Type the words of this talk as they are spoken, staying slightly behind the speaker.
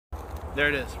There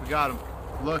it is, we got him.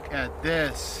 Look at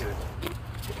this.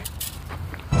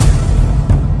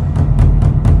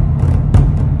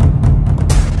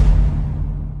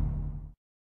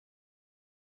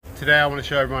 Today I want to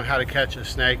show everyone how to catch a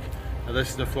snake. Now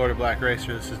this is the Florida black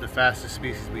racer. This is the fastest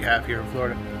species we have here in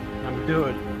Florida. I'm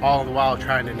doing it all the while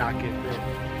trying to not get bit.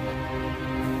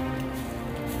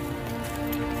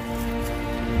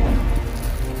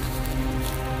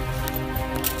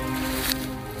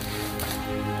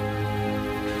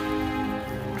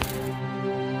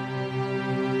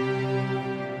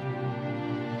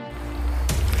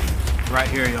 Right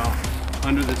here, y'all,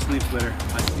 under this leaf litter,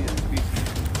 I see a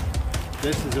species.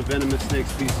 This is a venomous snake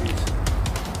species.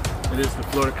 It is the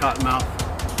Florida cottonmouth.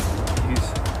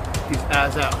 He's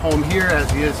as at home here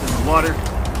as he is in the water.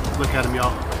 Look at him,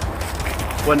 y'all.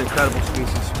 What an incredible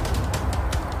species.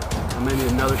 I may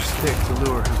need another stick to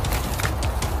lure him.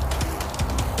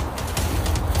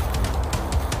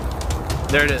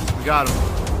 There it is, we got him.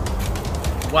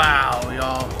 Wow,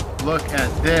 y'all, look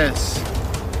at this.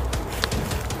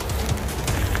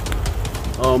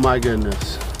 Oh my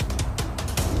goodness.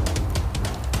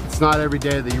 It's not every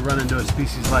day that you run into a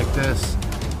species like this.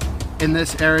 In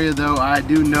this area though, I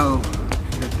do know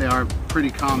that they are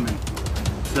pretty common.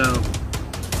 So,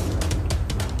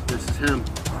 this is him.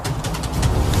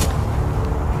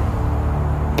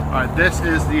 Alright, this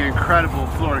is the incredible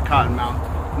Florida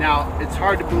cottonmouth. Now, it's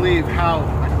hard to believe how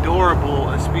adorable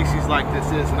a species like this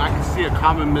is, and I can see a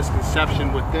common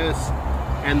misconception with this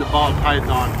and the bald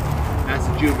python as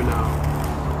a juvenile.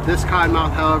 This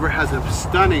cottonmouth, however, has a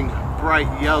stunning bright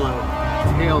yellow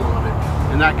tail on it,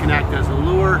 and that can act as a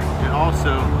lure and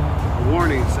also a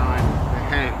warning sign that,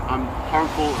 hey, I'm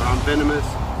harmful or I'm venomous,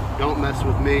 don't mess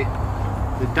with me.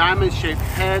 The diamond-shaped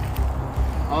head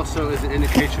also is an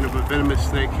indication of a venomous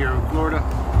snake here in Florida,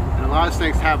 and a lot of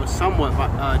snakes have a somewhat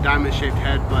diamond-shaped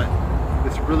head, but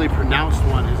this really pronounced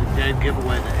one is a dead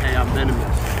giveaway that, hey, I'm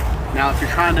venomous. Now, if you're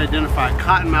trying to identify a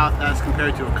cottonmouth as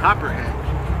compared to a copperhead,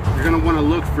 you're going to want to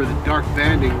look for the dark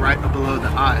banding right below the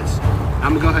eyes.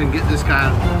 I'm going to go ahead and get this guy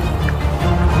out of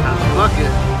the bucket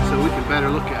so we can better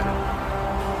look at it.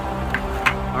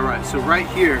 Alright, so right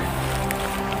here,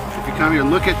 if you come here,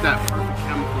 look at that perfect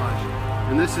camouflage.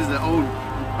 And this is the old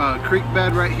creek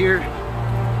bed right here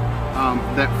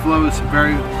that flows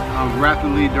very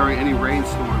rapidly during any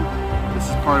rainstorm. This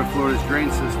is part of Florida's drain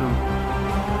system.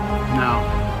 Now,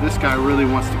 this guy really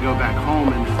wants to go back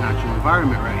home in his natural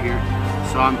environment right here.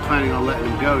 So I'm planning on letting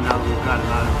him go now that we've got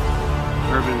him out of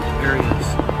urban areas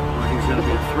where he's going to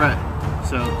be a threat.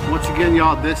 So once again,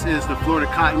 y'all, this is the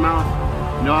Florida cottonmouth.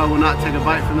 No, I will not take a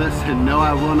bite from this, and no,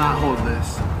 I will not hold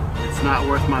this. It's not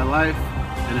worth my life,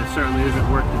 and it certainly isn't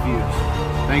worth the views.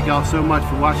 Thank y'all so much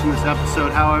for watching this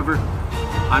episode. However,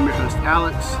 I'm your host,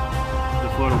 Alex, the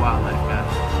Florida wildlife guy.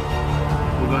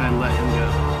 We'll go ahead and let him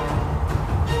go.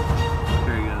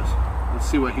 There he goes. Let's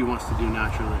see what he wants to do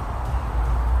naturally.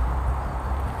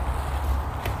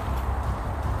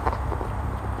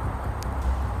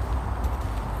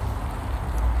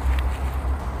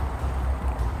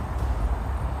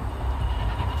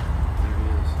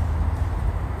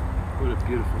 What a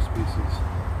beautiful species.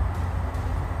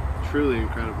 Truly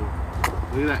incredible.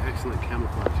 Look at that excellent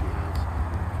camouflage he has.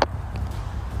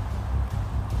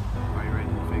 Are you ready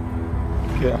to fake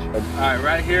it? Yeah. Alright,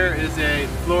 right here is a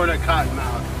Florida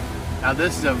cottonmouth. Now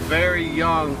this is a very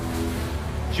young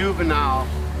juvenile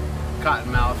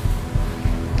cottonmouth.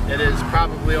 It is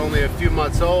probably only a few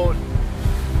months old,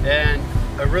 and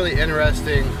a really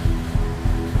interesting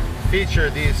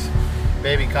feature these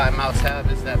baby cottonmouths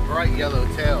have is that bright yellow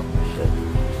tail.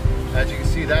 As you can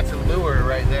see, that's a lure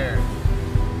right there,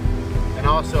 and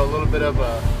also a little bit of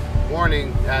a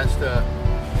warning as to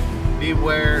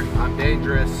beware, I'm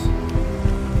dangerous,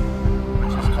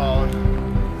 which is called,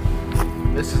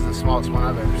 this is the smallest one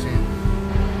I've ever seen.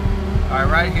 Alright,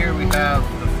 right here we have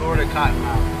the Florida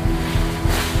cottonmouth,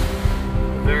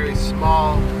 a very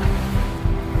small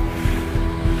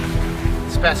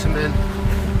specimen.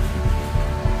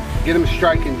 Get him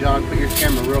striking, John. Put your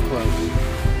camera real close.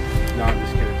 No, I'm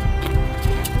just kidding.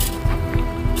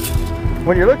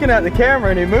 When you're looking at the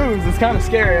camera and he moves, it's kind of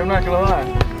scary, I'm not gonna lie.